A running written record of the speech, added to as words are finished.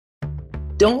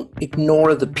don't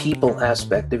ignore the people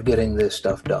aspect of getting this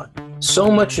stuff done.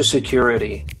 So much of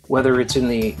security, whether it's in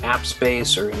the app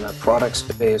space or in the product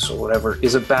space or whatever,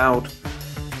 is about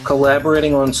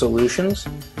collaborating on solutions,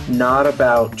 not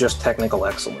about just technical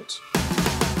excellence.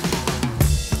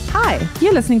 Hi,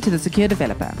 you're listening to The Secure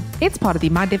Developer. It's part of the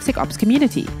MyDevSecOps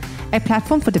community, a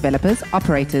platform for developers,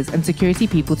 operators, and security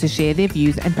people to share their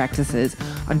views and practices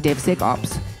on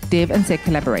DevSecOps, dev and sec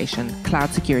collaboration,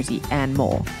 cloud security, and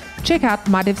more. Check out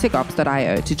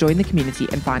mydevsecops.io to join the community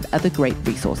and find other great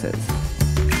resources.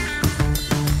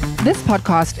 This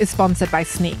podcast is sponsored by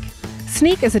Snyk.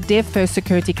 Snyk is a dev-first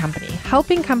security company,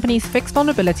 helping companies fix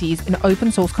vulnerabilities in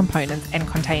open source components and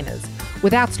containers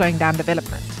without slowing down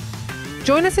development.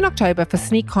 Join us in October for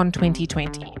SnykCon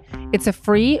 2020. It's a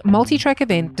free, multi-track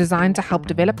event designed to help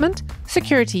development,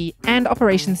 security, and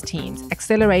operations teams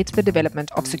accelerate the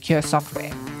development of secure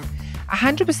software.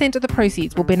 100% of the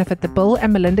proceeds will benefit the Bill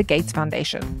and Melinda Gates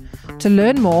Foundation. To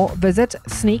learn more, visit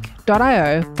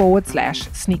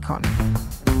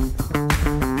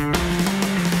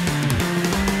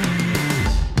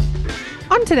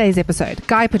snyk.io/SnykCon. On today's episode,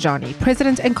 Guy Pajani,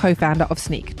 president and co-founder of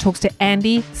Snyk, talks to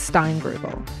Andy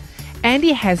Steingruebl.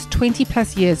 Andy has 20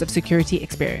 plus years of security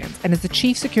experience and is the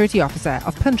chief security officer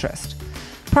of Pinterest.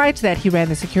 Prior to that, he ran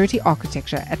the security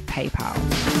architecture at PayPal.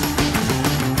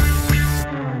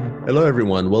 Hello,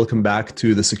 everyone. Welcome back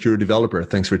to The Secure Developer.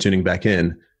 Thanks for tuning back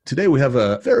in. Today, we have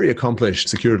a very accomplished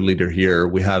security leader here.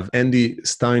 We have Andy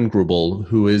Steingruebl,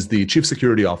 who is the chief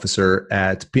security officer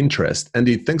at Pinterest.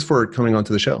 Andy, thanks for coming on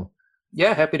to the show.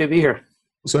 Yeah, happy to be here.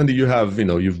 So Andy, you've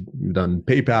done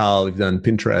PayPal, you've done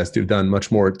Pinterest, you've done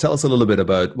much more. Tell us a little bit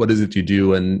about what is it you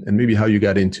do and maybe how you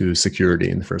got into security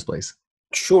in the first place.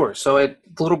 Sure. So a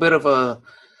little bit of a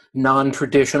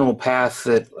non-traditional path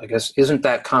that I guess isn't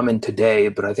that common today,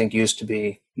 but I think used to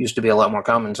be a lot more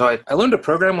common. So I learned to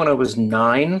program when I was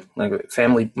 9. My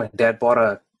dad bought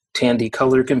a Tandy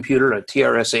color computer, a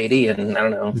TRS-80, and I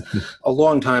don't know, a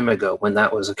long time ago when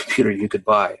that was a computer you could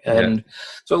buy. And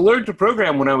so I learned to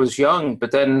program when I was young,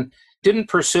 but then didn't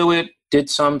pursue it, did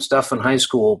some stuff in high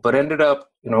school, but ended up,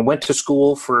 went to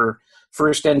school for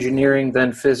first engineering,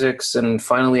 then physics, and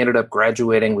finally ended up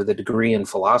graduating with a degree in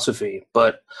philosophy.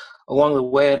 But along the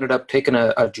way, I ended up taking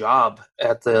a job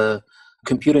at the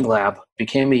computing lab,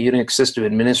 became a Unix system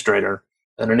administrator.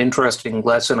 And an interesting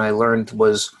lesson I learned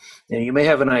was, you may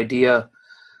have an idea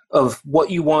of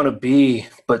what you want to be,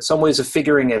 but some ways of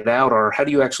figuring it out are how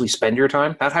do you actually spend your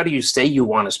time? Not how do you say you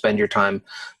want to spend your time,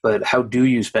 but how do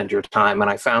you spend your time?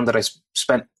 And I found that I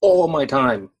spent all of my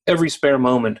time, every spare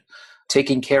moment,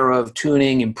 taking care of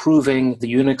tuning, improving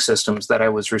the Unix systems that I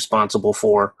was responsible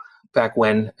for back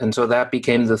when. And so that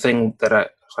became the thing that I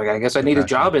guess I need a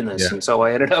job in this. Yeah. And so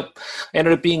I ended up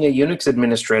being a Unix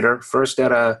administrator, first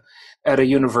at a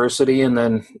university and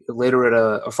then later at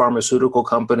a pharmaceutical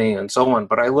company and so on.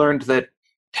 But I learned that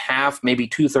half, maybe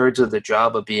 2/3 of the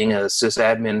job of being a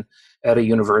sysadmin at a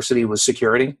university was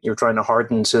security. You're trying to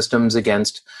harden systems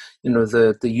against,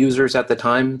 the users at the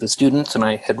time, the students, and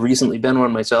I had recently been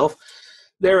one myself.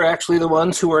 They're actually the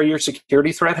ones who are your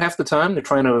security threat half the time. They're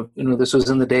trying to, this was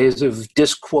in the days of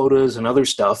disk quotas and other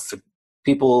stuff,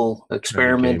 people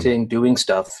experimenting, doing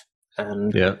stuff.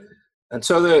 And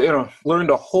so,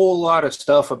 learned a whole lot of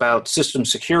stuff about system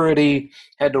security,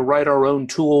 had to write our own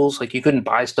tools. Like you couldn't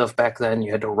buy stuff back then.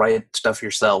 You had to write stuff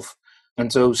yourself.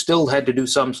 And so still had to do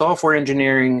some software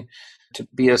engineering to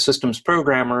be a systems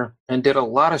programmer and did a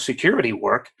lot of security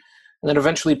work. And then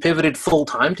eventually pivoted full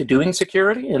time to doing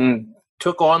security and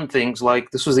took on things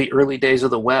like, this was the early days of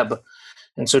the web.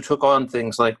 And so took on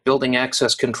things like building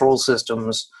access control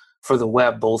systems for the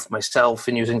web, both myself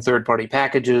and using third-party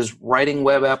packages, writing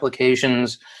web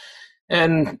applications,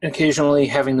 and occasionally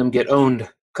having them get owned,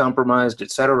 compromised,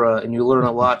 etc. And you learn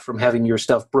a lot from having your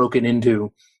stuff broken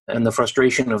into and the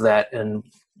frustration of that and,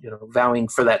 vowing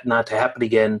for that not to happen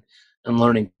again and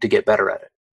learning to get better at it.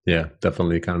 Yeah,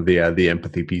 definitely kind of the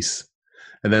empathy piece.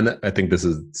 And then I think this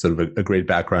is sort of a great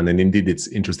background. And indeed, it's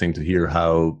interesting to hear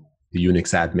how the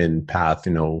Unix admin path,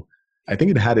 I think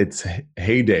it had its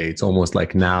heyday. It's almost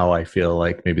like now I feel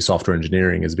like maybe software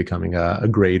engineering is becoming a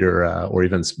greater or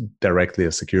even directly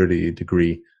a security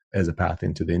degree as a path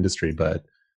into the industry. But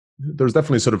there's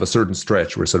definitely sort of a certain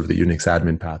stretch where sort of the Unix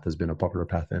admin path has been a popular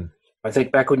path in. I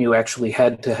think back when you actually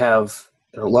had to have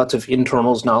lots of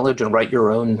internals knowledge and write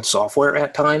your own software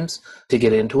at times to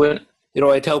get into it.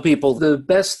 I tell people the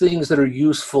best things that are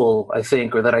useful, I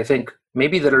think, or that I think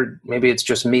maybe it's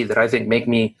just me that I think make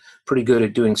me pretty good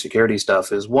at doing security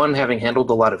stuff is one, having handled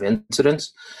a lot of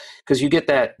incidents because you get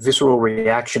that visceral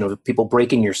reaction of people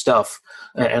breaking your stuff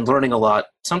and learning a lot,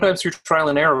 sometimes through trial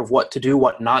and error of what to do,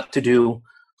 what not to do,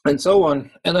 and so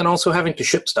on. And then also having to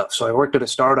ship stuff. So I worked at a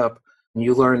startup, and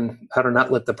you learn how to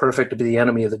not let the perfect be the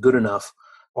enemy of the good enough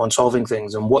on solving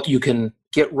things, and what you can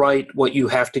get right, what you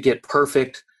have to get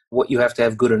perfect, what you have to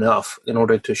have good enough in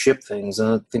order to ship things.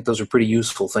 And I think those are pretty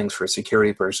useful things for a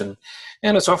security person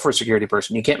and a software security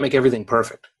person. You can't make everything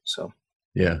perfect. So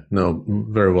yeah, no,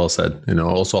 very well said.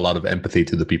 Also a lot of empathy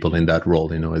to the people in that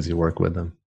role, as you work with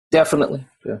them. Definitely.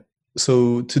 Yeah.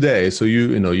 So today,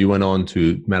 you went on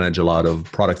to manage a lot of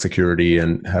product security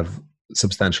and have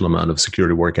substantial amount of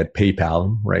security work at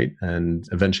PayPal, right? And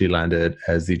eventually landed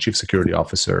as the chief security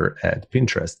officer at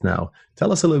Pinterest. Now,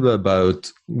 tell us a little bit about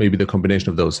maybe the combination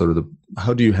of those.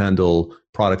 How do you handle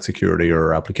product security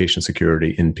or application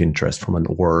security in Pinterest from an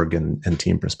org and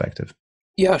team perspective?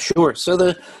 Yeah, sure. So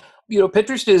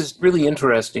Pinterest is really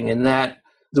interesting in that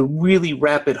the really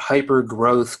rapid hyper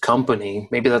growth company,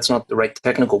 maybe that's not the right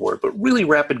technical word, but really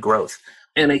rapid growth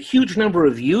and a huge number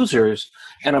of users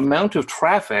and amount of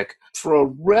traffic for a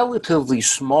relatively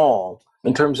small,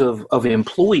 in terms of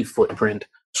employee footprint,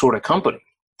 sort of company.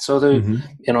 So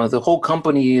the whole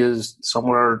company is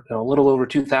somewhere a little over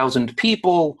 2,000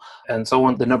 people and so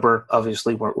on. The number,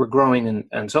 obviously, we're growing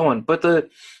and so on. But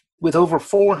with over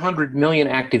 400 million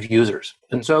active users.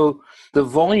 And so the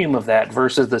volume of that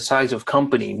versus the size of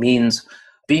company means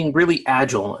being really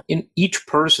agile in each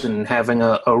person having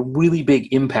a really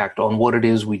big impact on what it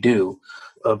is we do,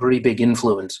 a pretty big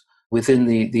influence within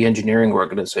the engineering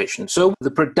organization. So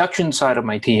the production side of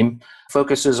my team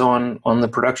focuses on the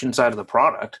production side of the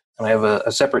product. And I have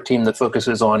a separate team that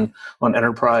focuses on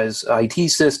enterprise IT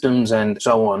systems and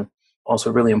so on,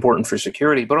 also really important for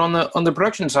security. But on the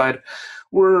production side,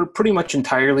 we're pretty much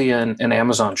entirely an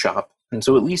Amazon shop. And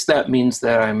so at least that means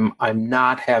that I'm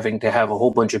not having to have a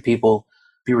whole bunch of people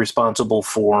be responsible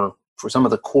for some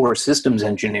of the core systems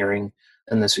engineering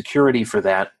and the security for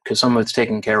that, because some of it's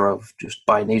taken care of just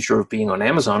by nature of being on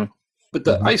Amazon. But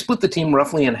I split the team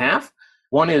roughly in half.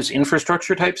 One is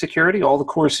infrastructure type security, all the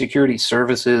core security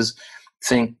services,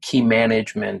 think key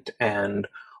management and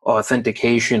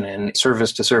authentication and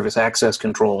service to service access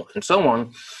control and so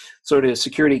on, sort of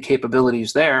security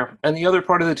capabilities there. And the other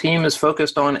part of the team is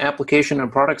focused on application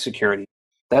and product security.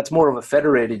 That's more of a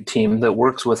federated team that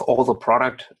works with all the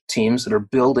product teams that are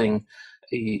building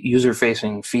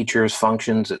user-facing features,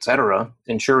 functions, etc.,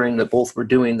 ensuring that both we're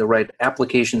doing the right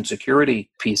application security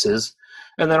pieces,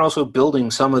 and then also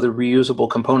building some of the reusable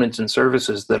components and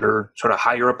services that are sort of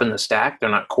higher up in the stack. They're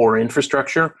not core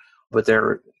infrastructure, but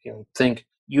they're, think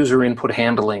user input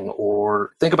handling,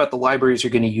 or think about the libraries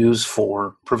you're going to use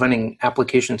for preventing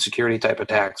application security type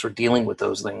attacks or dealing with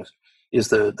those things is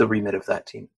the remit of that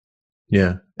team.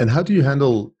 Yeah. And how do you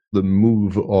handle the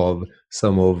move of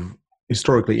some of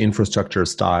historically infrastructure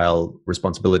style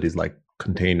responsibilities like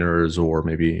containers or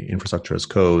maybe infrastructure as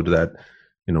code that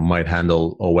might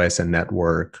handle OS and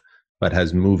network, but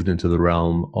has moved into the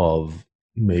realm of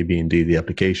maybe indeed the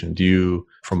application? Do you,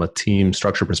 from a team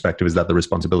structure perspective, is that the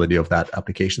responsibility of that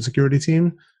application security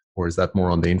team, or is that more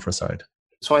on the infra side?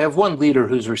 So I have one leader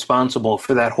who's responsible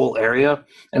for that whole area.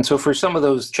 And so for some of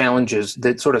those challenges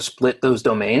that sort of split those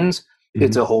domains,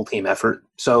 it's a whole team effort.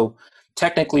 So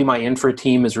technically, my infra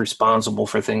team is responsible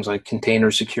for things like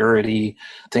container security.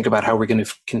 Think about how we're going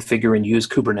to configure and use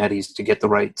Kubernetes to get the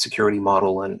right security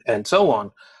model and so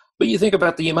on. But you think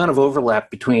about the amount of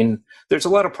overlap between, there's a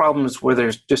lot of problems where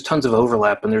there's just tons of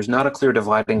overlap and there's not a clear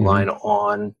dividing line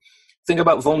on, think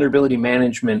about vulnerability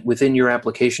management within your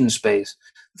application space.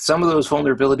 Some of those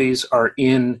vulnerabilities are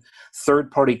in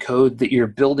third-party code that you're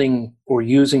building or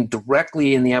using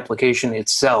directly in the application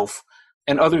itself.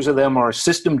 And others of them are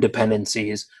system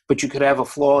dependencies, but you could have a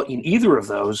flaw in either of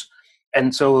those.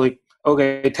 And so,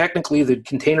 technically the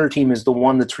container team is the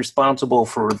one that's responsible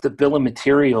for the bill of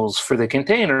materials for the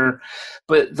container,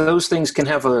 but those things can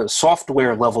have a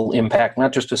software level impact,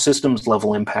 not just a systems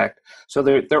level impact. So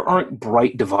there aren't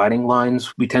bright dividing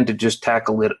lines. We tend to just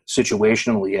tackle it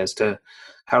situationally as to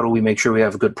how do we make sure we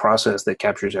have a good process that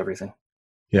captures everything.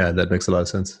 Yeah, that makes a lot of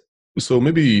sense. So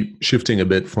maybe shifting a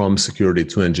bit from security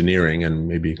to engineering, and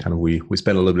maybe kind of we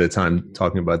spend a little bit of time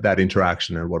talking about that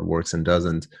interaction and what works and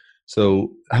doesn't.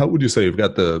 So how would you say, you've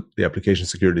got the application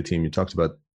security team, you talked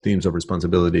about themes of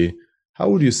responsibility. How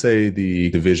would you say the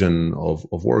division of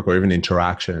work or even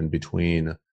interaction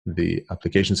between the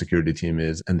application security team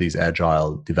is and these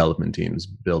agile development teams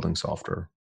building software?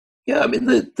 Yeah, I mean,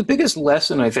 the biggest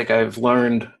lesson I think I've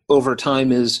learned over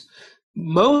time is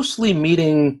mostly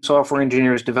meeting software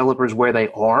engineers, developers where they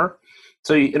are,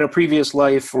 So in a previous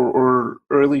life or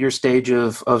earlier stage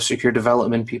of secure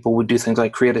development, people would do things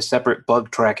like create a separate bug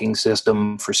tracking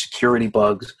system for security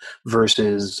bugs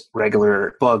versus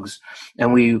regular bugs.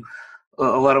 And a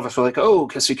lot of us were like, oh,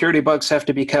 because security bugs have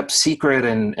to be kept secret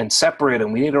and separate,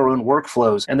 and we need our own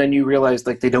workflows. And then you realize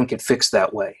like they don't get fixed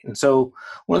that way. And so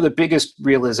one of the biggest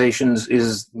realizations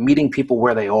is meeting people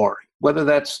where they are, whether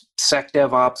that's sec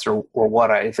DevOps or what.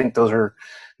 I think they're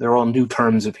all new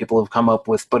terms that people have come up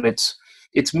with, but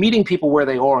it's meeting people where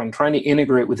they are and trying to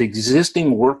integrate with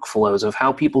existing workflows of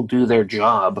how people do their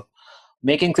job,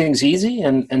 making things easy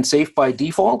and safe by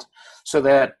default so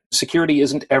that security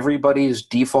isn't everybody's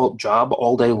default job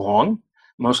all day long.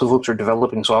 Most of the folks who are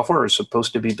developing software are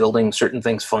supposed to be building certain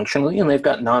things functionally, and they've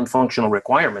got non-functional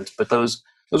requirements, but those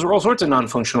are all sorts of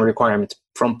non-functional requirements,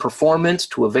 from performance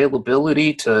to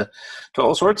availability to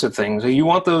all sorts of things. You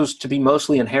want those to be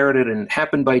mostly inherited and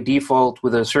happen by default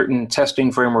with a certain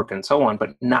testing framework and so on,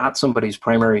 but not somebody's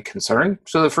primary concern.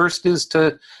 So the first is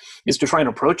to try and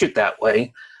approach it that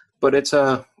way. But it's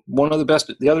one of the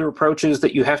best. The other approach is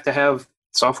that you have to have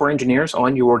software engineers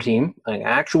on your team, like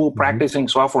actual practicing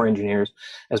software engineers,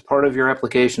 as part of your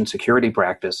application security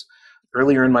practice.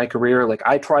 Earlier in my career, like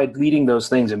I tried leading those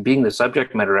things and being the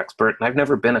subject matter expert, and I've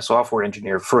never been a software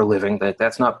engineer for a living.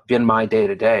 That's not been my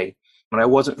day-to-day, and I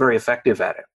wasn't very effective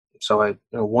at it. So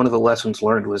one of the lessons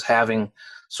learned was having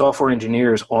software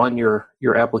engineers on your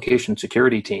application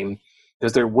security team,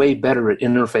 because they're way better at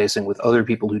interfacing with other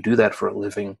people who do that for a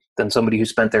living than somebody who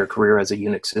spent their career as a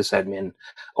Unix sysadmin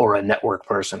or a network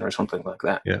person or something like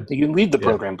that. Yeah. You can lead the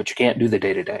program, but you can't do the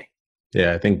day-to-day.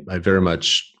 Yeah, I think I very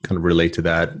much kind of relate to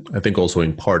that. I think also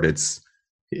in part, it's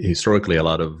historically a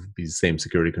lot of these same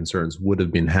security concerns would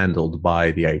have been handled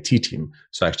by the IT team.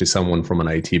 So actually someone from an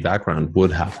IT background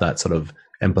would have that sort of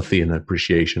empathy and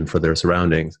appreciation for their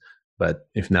surroundings. But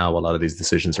if now a lot of these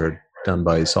decisions are done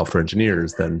by software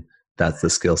engineers, then that's the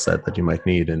skill set that you might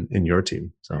need in your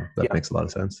team. So that makes a lot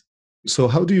of sense. So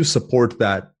how do you support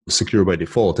that secure by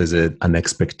default? Is it an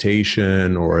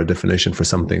expectation or a definition for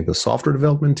something the software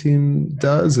development team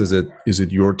does? Is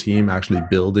it your team actually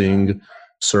building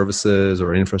services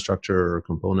or infrastructure or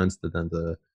components that then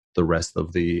the rest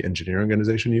of the engineering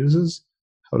organization uses?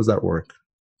 How does that work?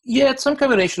 Yeah, it's some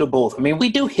combination of both. I mean, we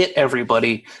do hit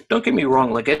everybody. Don't get me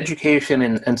wrong, like education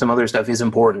and some other stuff is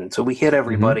important. So we hit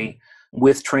everybody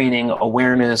with training,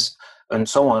 awareness, and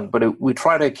so on. But we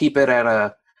try to keep it at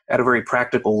a very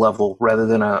practical level rather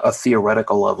than a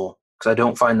theoretical level, because I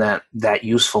don't find that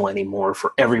useful anymore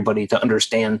for everybody to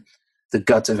understand the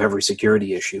guts of every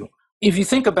security issue. If you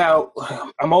think about,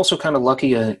 I'm also kind of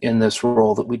lucky in this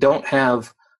role that we don't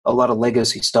have a lot of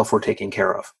legacy stuff we're taking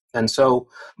care of. And so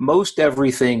most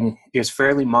everything is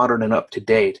fairly modern and up to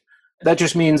date. That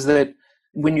just means that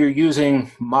when you're using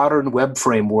modern web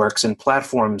frameworks and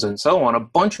platforms and so on, a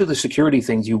bunch of the security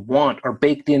things you want are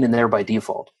baked in there by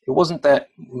default. It wasn't that,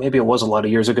 maybe it was a lot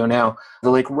of years ago now,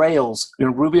 like Rails,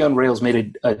 Ruby on Rails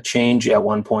made a change at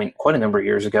one point, quite a number of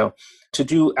years ago, to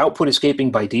do output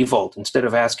escaping by default. Instead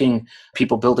of asking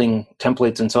people building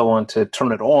templates and so on to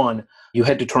turn it on, you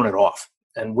had to turn it off.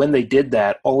 And when they did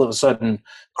that, all of a sudden,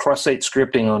 cross-site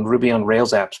scripting on Ruby on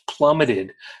Rails apps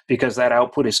plummeted because that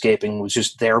output escaping was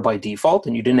just there by default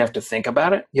and you didn't have to think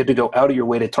about it. You had to go out of your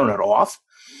way to turn it off.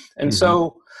 And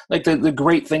so like the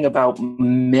great thing about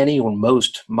many or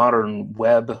most modern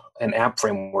web and app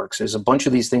frameworks is a bunch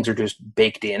of these things are just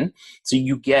baked in. So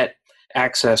you get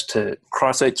access to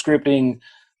cross-site scripting,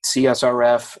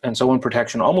 CSRF, and so on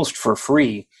protection almost for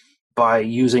free by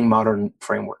using modern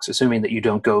frameworks, assuming that you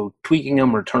don't go tweaking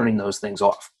them or turning those things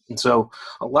off. And so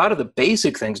a lot of the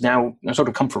basic things now sort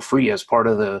of come for free as part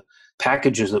of the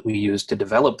packages that we use to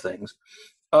develop things.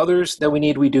 Others that we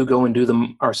need, we do go and do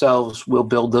them ourselves. We'll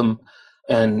build them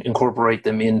and incorporate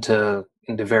them into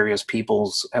various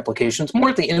people's applications, more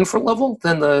at the infra level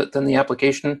than the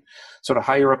application, sort of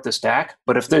higher up the stack.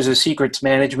 But if there's a secrets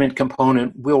management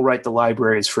component, we'll write the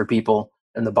libraries for people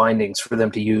and the bindings for them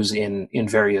to use in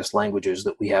various languages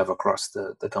that we have across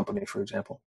the company, for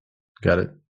example. Got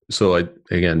it. So I,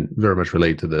 again, very much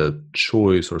relate to the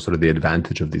choice or sort of the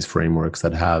advantage of these frameworks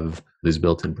that have these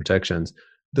built-in protections.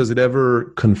 Does it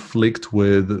ever conflict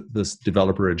with this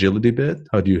developer agility bit?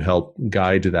 How do you help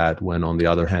guide that when, on the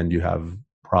other hand, you have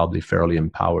probably fairly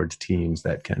empowered teams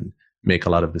that can make a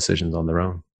lot of decisions on their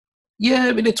own? Yeah,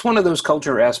 I mean, it's one of those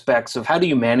culture aspects of how do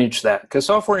you manage that? Because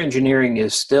software engineering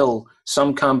is still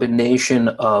some combination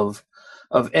of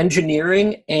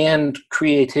engineering and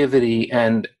creativity,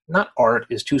 and not art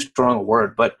is too strong a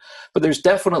word, but there's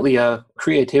definitely a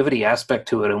creativity aspect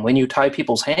to it. And when you tie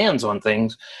people's hands on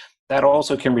things, that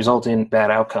also can result in bad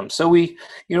outcomes. So we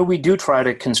do try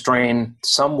to constrain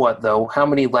somewhat, though, how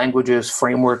many languages,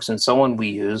 frameworks, and so on we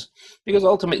use, because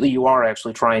ultimately you are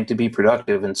actually trying to be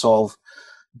productive and solve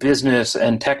business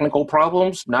and technical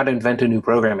problems, not invent a new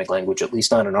programming language, at least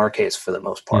not in our case for the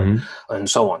most part, and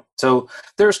so on. So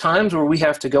there's times where we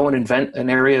have to go and invent an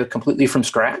area completely from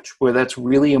scratch, where that's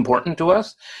really important to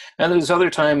us. And there's other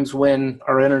times when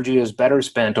our energy is better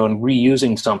spent on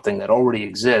reusing something that already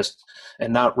exists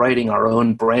and not writing our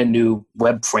own brand new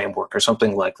web framework or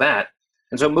something like that.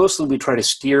 And so mostly we try to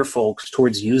steer folks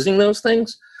towards using those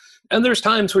things. And there's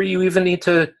times where you even need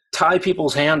to tie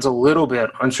people's hands a little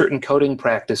bit on certain coding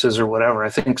practices or whatever.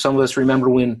 I think some of us remember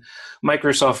when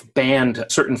Microsoft banned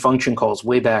certain function calls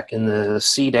way back in the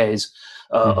C days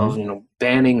of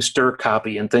banning stir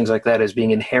copy and things like that as being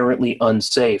inherently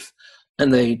unsafe.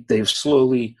 And they've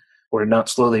slowly, or not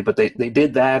slowly, but they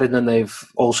did that, and then they've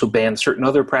also banned certain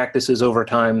other practices over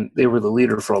time. They were the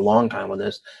leader for a long time on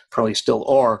this, probably still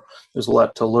are. There's a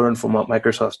lot to learn from what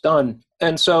Microsoft's done.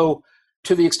 And so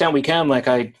to the extent we can, like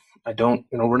I don't,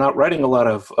 we're not writing a lot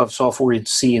of software in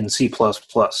C and C++.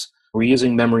 We're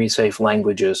using memory-safe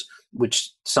languages,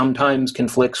 which sometimes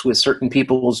conflicts with certain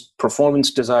people's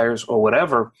performance desires or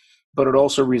whatever, but it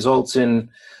also results in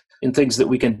things that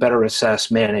we can better assess,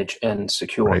 manage, and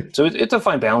secure. Right. So it's a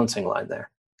fine balancing line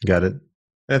there. Got it.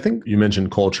 I think you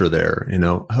mentioned culture there.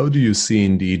 How do you see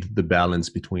indeed the balance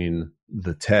between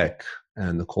the tech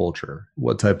and the culture?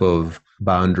 What type of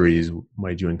boundaries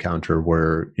might you encounter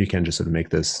where you can just sort of make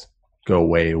this go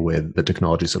away with the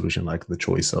technology solution, like the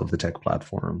choice of the tech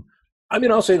platform? I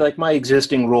mean, I'll say like my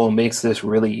existing role makes this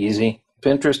really easy.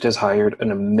 Pinterest has hired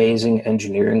an amazing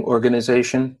engineering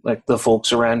organization, like the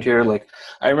folks around here. Like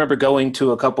I remember going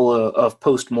to a couple of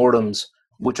postmortems,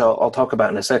 which I'll talk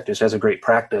about in a sec, just as a great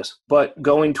practice. But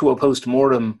going to a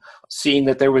postmortem, seeing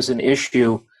that there was an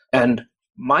issue, and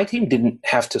my team didn't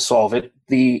have to solve it.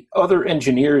 The other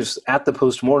engineers at the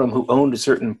postmortem who owned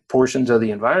certain portions of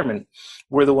the environment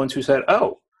were the ones who said,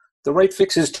 oh, the right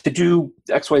fix is to do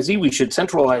XYZ. We should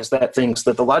centralize that thing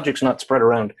so that the logic's not spread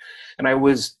around. And I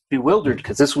was bewildered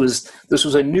because this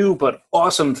was a new but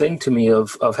awesome thing to me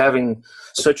of having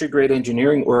such a great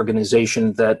engineering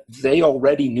organization that they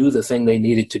already knew the thing they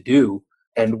needed to do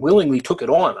and willingly took it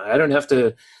on. I don't have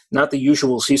to, not the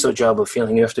usual CISO job of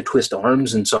feeling you have to twist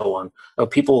arms and so on.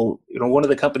 People, one of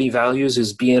the company values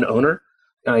is be an owner.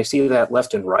 And I see that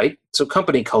left and right. So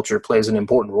company culture plays an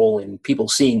important role in people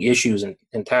seeing issues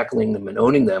and tackling them and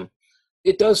owning them.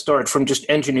 It does start from just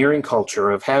engineering culture,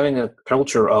 of having a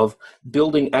culture of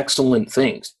building excellent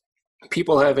things,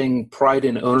 people having pride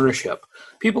in ownership,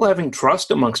 people having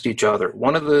trust amongst each other.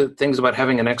 One of the things about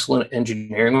having an excellent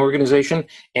engineering organization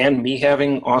and me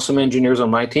having awesome engineers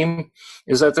on my team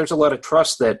is that there's a lot of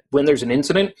trust that when there's an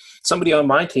incident, somebody on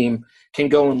my team can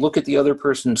go and look at the other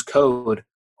person's code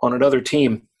on another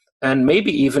team and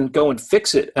maybe even go and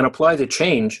fix it and apply the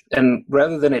change. And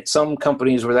rather than at some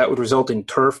companies where that would result in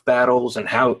turf battles and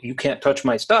how you can't touch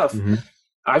my stuff,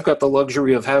 I've got the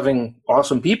luxury of having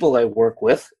awesome people I work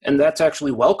with, and that's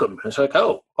actually welcome. It's like,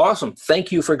 oh, awesome.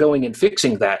 Thank you for going and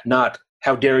fixing that, not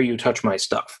how dare you touch my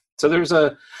stuff. So there's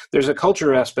a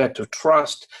culture aspect of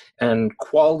trust and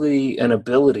quality and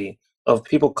ability of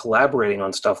people collaborating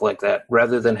on stuff like that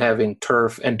rather than having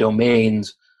turf and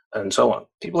domains and so on.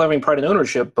 People having pride in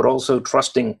ownership, but also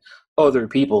trusting other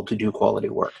people to do quality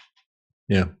work.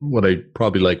 Yeah. What I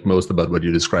probably like most about what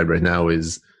you described right now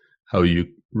is how you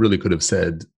really could have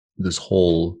said this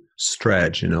whole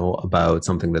stretch, about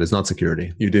something that is not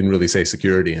security. You didn't really say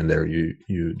security in there.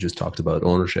 You just talked about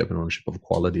ownership and ownership of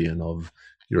quality and of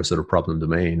your sort of problem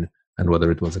domain, and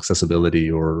whether it was accessibility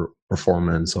or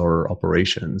performance or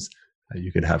operations,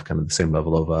 you could have kind of the same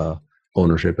level of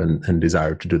ownership and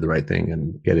desire to do the right thing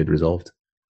and get it resolved.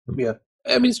 Yeah.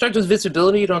 I mean, it starts with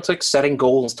visibility. It's like setting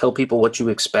goals, tell people what you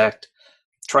expect,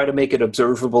 try to make it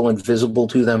observable and visible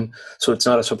to them so it's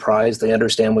not a surprise. They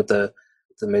understand what the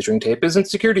measuring tape is. And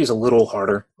security is a little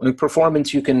harder. I mean,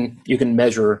 performance, you can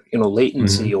measure,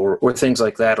 latency or things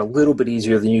like that a little bit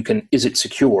easier than you can, is it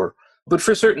secure? But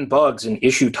for certain bugs and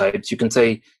issue types, you can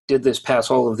say, did this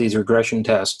pass all of these regression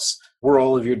tests? Were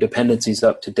all of your dependencies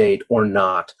up to date or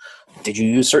not? Did you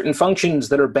use certain functions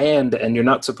that are banned and you're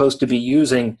not supposed to be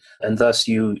using, and thus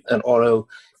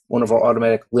one of our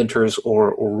automatic linters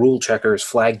or rule checkers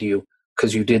flagged you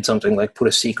because you did something like put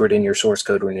a secret in your source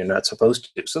code when you're not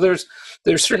supposed to. So there's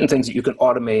certain things that you can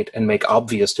automate and make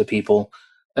obvious to people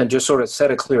and just sort of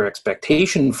set a clear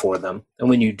expectation for them. And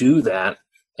when you do that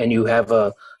and you have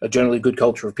a generally good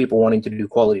culture of people wanting to do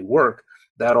quality work,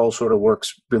 that all sort of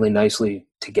works really nicely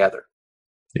together.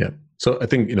 Yeah. So I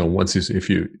think, once if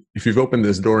you've opened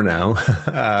this door now,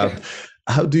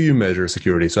 how do you measure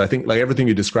security? So I think like everything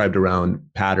you described around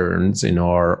patterns,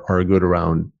 are good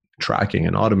around tracking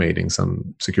and automating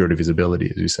some security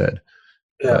visibility, as you said.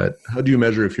 Yeah. But how do you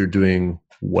measure if you're doing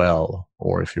well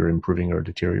or if you're improving or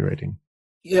deteriorating?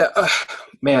 Yeah,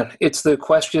 man, it's the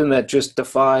question that just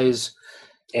defies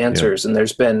answers. And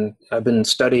I've been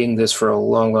studying this for a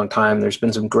long, long time. There's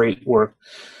been some great work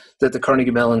that the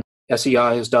Carnegie Mellon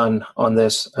SEI has done on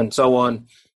this and so on.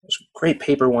 There's a great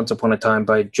paper once upon a time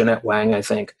by Jeanette Wang, I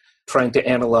think, trying to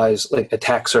analyze like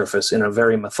attack surface in a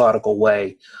very methodical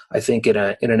way. I think in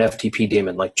an FTP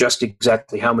daemon, like just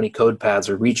exactly how many code paths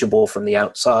are reachable from the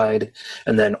outside,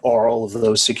 and then are all of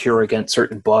those secure against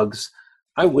certain bugs.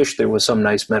 I wish there was some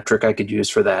nice metric I could use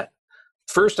for that.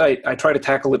 First, I try to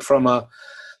tackle it from a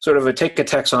sort of take a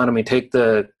taxonomy, take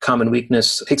the common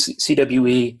weakness, take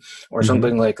CWE or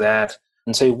something like that,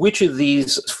 and say which of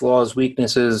these flaws,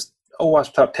 weaknesses,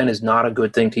 OWASP top 10 is not a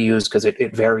good thing to use because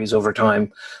it varies over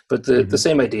time. But the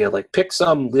same idea, like pick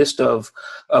some list of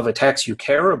attacks you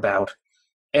care about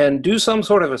and do some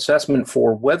sort of assessment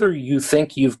for whether you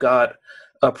think you've got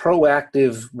a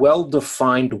proactive,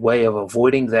 well-defined way of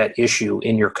avoiding that issue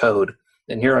in your code.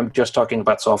 And here I'm just talking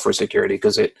about software security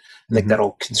because I think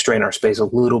that'll constrain our space a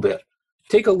little bit.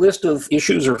 Take a list of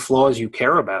issues or flaws you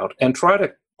care about and try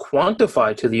to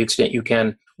quantify to the extent you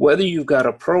can whether you've got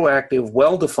a proactive,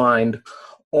 well-defined,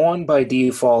 on by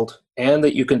default, and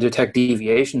that you can detect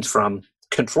deviations from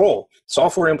control,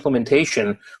 software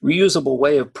implementation, reusable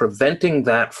way of preventing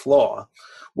that flaw,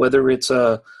 whether it's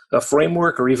a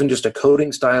framework or even just a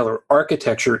coding style or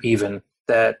architecture even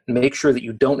that make sure that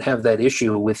you don't have that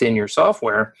issue within your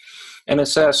software, and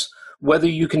assess whether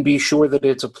you can be sure that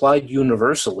it's applied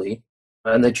universally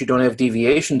and that you don't have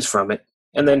deviations from it,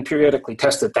 and then periodically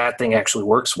test that thing actually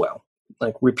works well.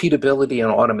 Like repeatability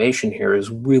and automation here is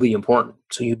really important.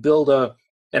 So you build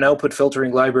an output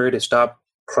filtering library to stop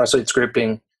cross-site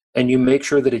scripting, and you make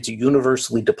sure that it's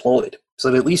universally deployed so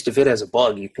that at least if it has a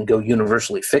bug, you can go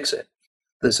universally fix it.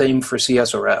 The same for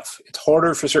CSRF. It's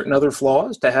harder for certain other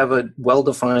flaws to have a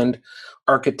well-defined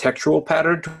architectural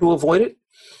pattern to avoid it.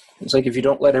 It's like if you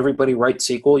don't let everybody write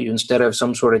SQL, you instead have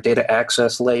some sort of data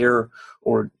access layer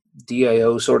or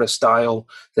DIO sort of style,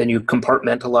 then you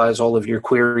compartmentalize all of your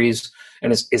queries.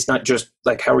 And it's not just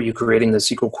like how are you creating the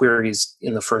SQL queries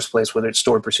in the first place, whether it's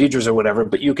stored procedures or whatever,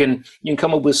 but you can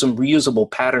come up with some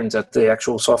reusable patterns at the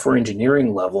actual software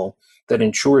engineering level that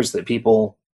ensures that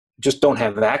people just don't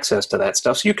have access to that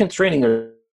stuff. So you're constraining their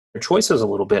choices a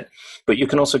little bit, but you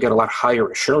can also get a lot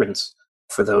higher assurance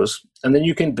for those. And then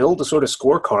you can build a sort of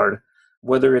scorecard,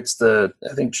 whether it's I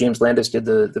think James Landis did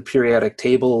the periodic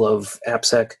table of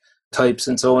AppSec types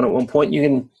and so on at one point. You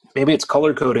can, maybe it's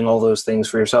color coding all those things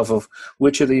for yourself of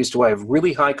which of these do I have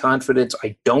really high confidence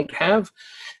I don't have,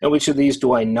 and which of these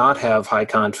do I not have high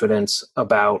confidence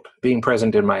about being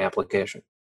present in my application.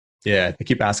 Yeah, I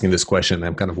keep asking this question.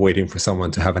 I'm kind of waiting for someone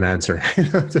to have an answer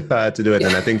to do it.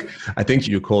 And I think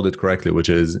you called it correctly, which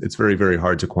is it's very, very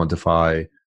hard to quantify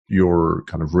your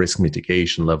kind of risk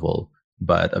mitigation level.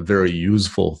 But a very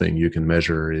useful thing you can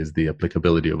measure is the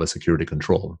applicability of a security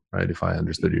control, right? If I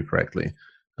understood you correctly.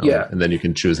 Yeah. And then you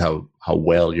can choose how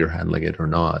well you're handling it or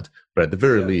not. But at the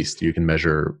very least, you can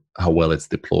measure how well it's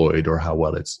deployed or how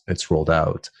well it's rolled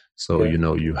out. So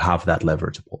you have that lever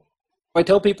to pull. I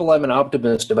tell people I'm an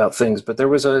optimist about things, but there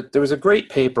was a great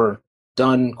paper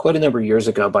done quite a number of years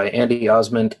ago by Andy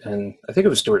Osmond and I think it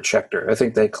was Stuart Schechter. I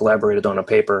think they collaborated on a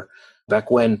paper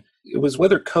back when it was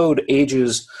whether code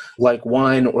ages like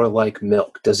wine or like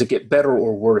milk. Does it get better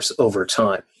or worse over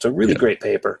time? It's a really great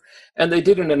paper. And they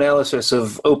did an analysis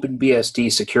of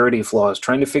OpenBSD security flaws,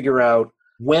 trying to figure out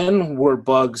when were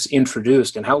bugs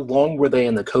introduced and how long were they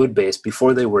in the code base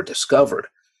before they were discovered.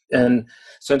 And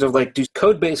sense of like, do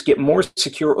code base get more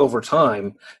secure over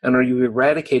time? And are you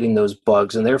eradicating those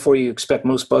bugs? And therefore you expect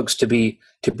most bugs to be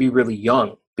really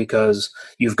young because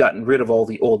you've gotten rid of all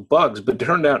the old bugs, but it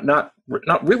turned out not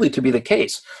really to be the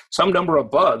case. Some number of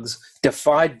bugs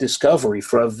defied discovery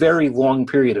for a very long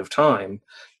period of time,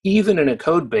 even in a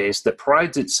code base that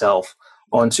prides itself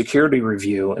on security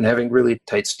review and having really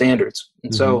tight standards.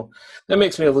 And so that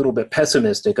makes me a little bit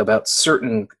pessimistic about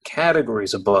certain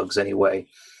categories of bugs anyway.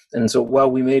 And so while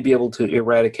we may be able to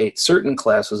eradicate certain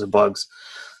classes of bugs,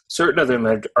 certain of them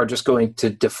are just going to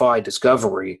defy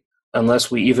discovery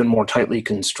unless we even more tightly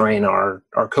constrain our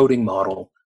coding model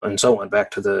and so on,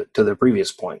 back to the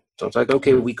previous point. So it's like,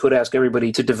 okay, we could ask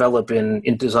everybody to develop in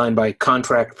design by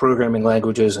contract programming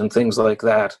languages and things like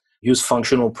that, use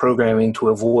functional programming to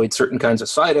avoid certain kinds of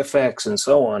side effects and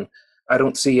so on. I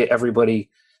don't see everybody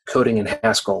coding in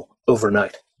Haskell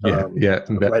overnight. That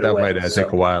might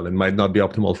take a while and might not be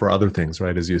optimal for other things,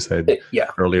 right? As you said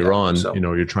earlier on,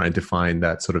 you're trying to find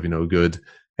that sort of, good,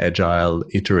 agile,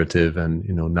 iterative, and,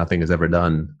 nothing is ever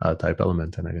done type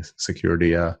element. And I guess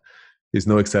security is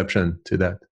no exception to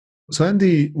that. So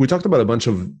Andy, we talked about a bunch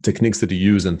of techniques that you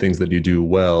use and things that you do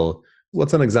well.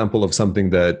 What's an example of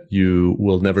something that you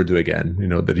will never do again,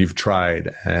 that you've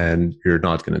tried and you're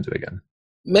not going to do again?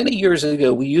 Many years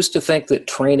ago, we used to think that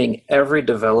training every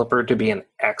developer to be an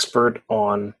expert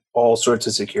on all sorts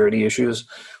of security issues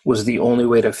was the only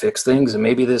way to fix things. And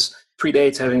maybe this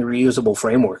predates having reusable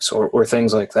frameworks or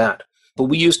things like that. But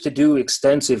we used to do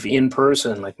extensive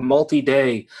in-person, like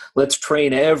multi-day, let's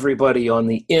train everybody on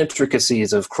the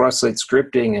intricacies of cross-site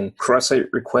scripting and cross-site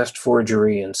request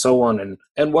forgery and so on.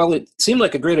 And while it seemed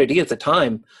like a great idea at the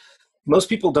time, most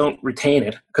people don't retain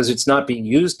it because it's not being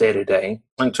used day to day.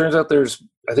 And it turns out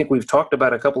I think we've talked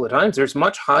about a couple of times, there's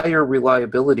much higher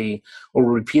reliability or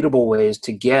repeatable ways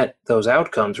to get those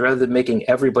outcomes rather than making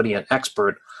everybody an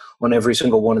expert on every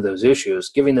single one of those issues,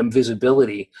 giving them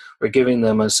visibility or giving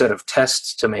them a set of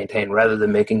tests to maintain rather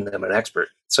than making them an expert.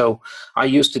 So I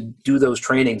used to do those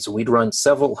trainings. We'd run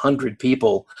several hundred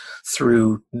people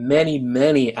through many,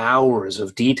 many hours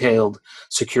of detailed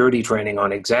security training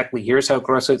on exactly here's how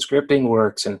cross-site scripting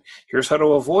works and here's how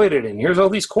to avoid it and here's all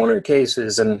these corner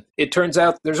cases. And it turns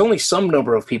out there's only some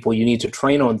number of people you need to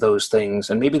train on those things,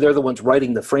 and maybe they're the ones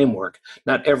writing the framework,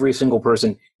 not every single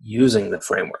person using the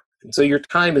framework. And so your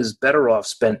time is better off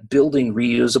spent building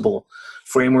reusable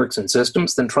frameworks and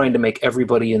systems than trying to make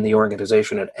everybody in the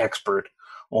organization an expert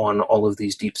on all of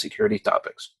these deep security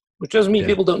topics, which doesn't mean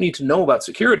people don't need to know about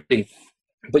security,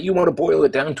 but you want to boil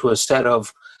it down to a set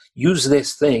of use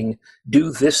this thing,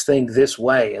 do this thing this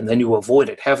way, and then you avoid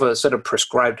it. Have a set of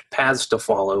prescribed paths to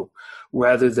follow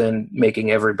rather than making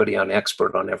everybody an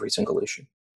expert on every single issue.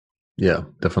 Yeah,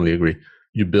 definitely agree.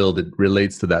 It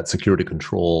relates to that security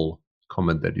control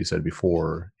comment that you said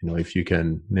before. If you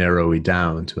can narrow it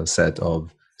down to a set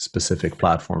of specific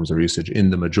platforms or usage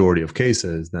in the majority of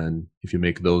cases, then if you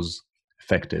make those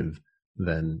effective,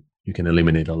 then you can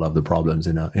eliminate a lot of the problems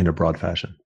in a broad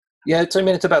fashion. Yeah,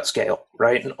 it's about scale,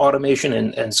 right? And automation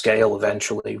and scale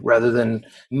eventually, rather than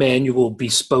manual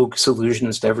bespoke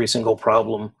solutions to every single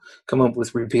problem. Come up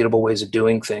with repeatable ways of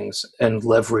doing things and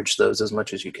leverage those as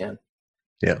much as you can.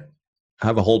 Yeah. I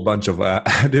have a whole bunch of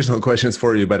additional questions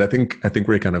for you, but I think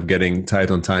we're kind of getting tight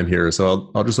on time here.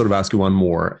 So I'll just sort of ask you one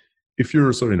more. If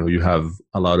you're you have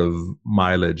a lot of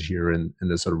mileage here in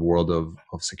this sort of world of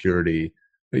security,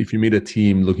 if you meet a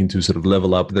team looking to sort of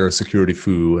level up their security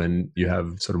foo and you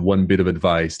have sort of one bit of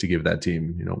advice to give that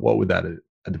team, what would that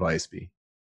advice be?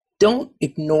 Don't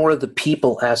ignore the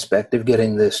people aspect of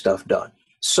getting this stuff done.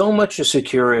 So much of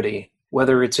security,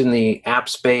 whether it's in the app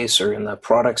space or in the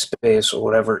product space or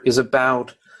whatever, is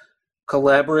about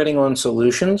collaborating on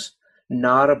solutions,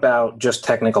 not about just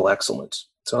technical excellence.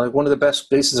 So like one of the best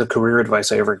pieces of career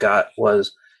advice I ever got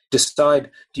was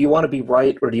decide, do you want to be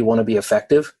right or do you want to be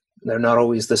effective? They're not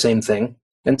always the same thing.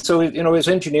 And so, as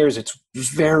engineers, it's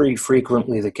very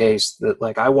frequently the case that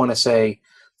I want to say,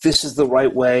 this is the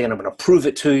right way and I'm going to prove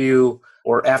it to you.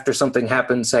 Or after something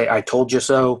happens, say, I told you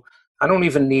so. I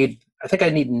think I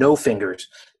need no fingers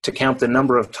to count the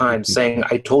number of times saying,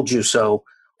 I told you so,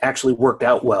 actually worked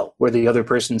out well, where the other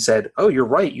person said, oh, you're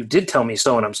right, you did tell me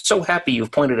so, and I'm so happy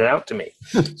you've pointed it out to me.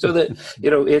 So that,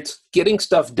 it's getting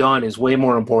stuff done is way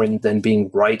more important than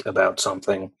being right about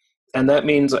something. And that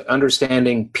means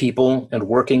understanding people and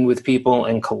working with people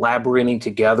and collaborating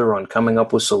together on coming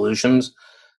up with solutions,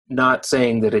 not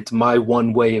saying that it's my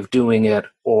one way of doing it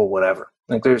or whatever.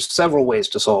 There's several ways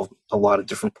to solve a lot of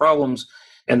different problems.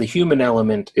 And the human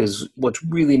element is what's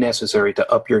really necessary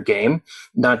to up your game,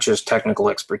 not just technical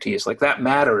expertise. That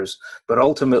matters, but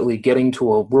ultimately getting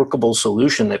to a workable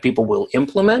solution that people will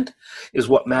implement is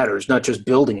what matters, not just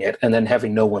building it and then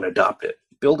having no one adopt it.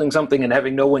 Building something and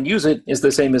having no one use it is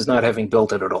the same as not having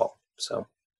built it at all. So,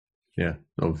 yeah,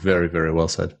 very, very well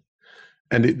said.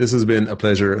 And this has been a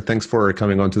pleasure. Thanks for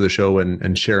coming onto the show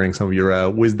and sharing some of your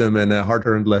wisdom and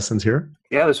hard-earned lessons here.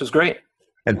 Yeah, this was great.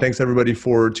 And thanks everybody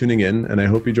for tuning in, and I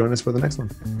hope you join us for the next one.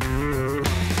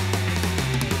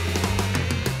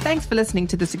 Thanks for listening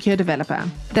to The Secure Developer.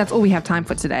 That's all we have time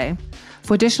for today.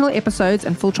 For additional episodes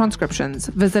and full transcriptions,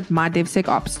 visit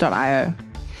mydevsecops.io.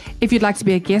 If you'd like to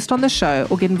be a guest on the show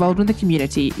or get involved in the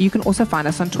community, you can also find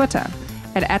us on Twitter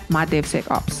at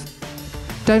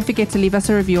 @mydevsecops. Don't forget to leave us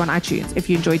a review on iTunes if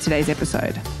you enjoyed today's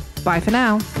episode. Bye for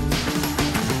now.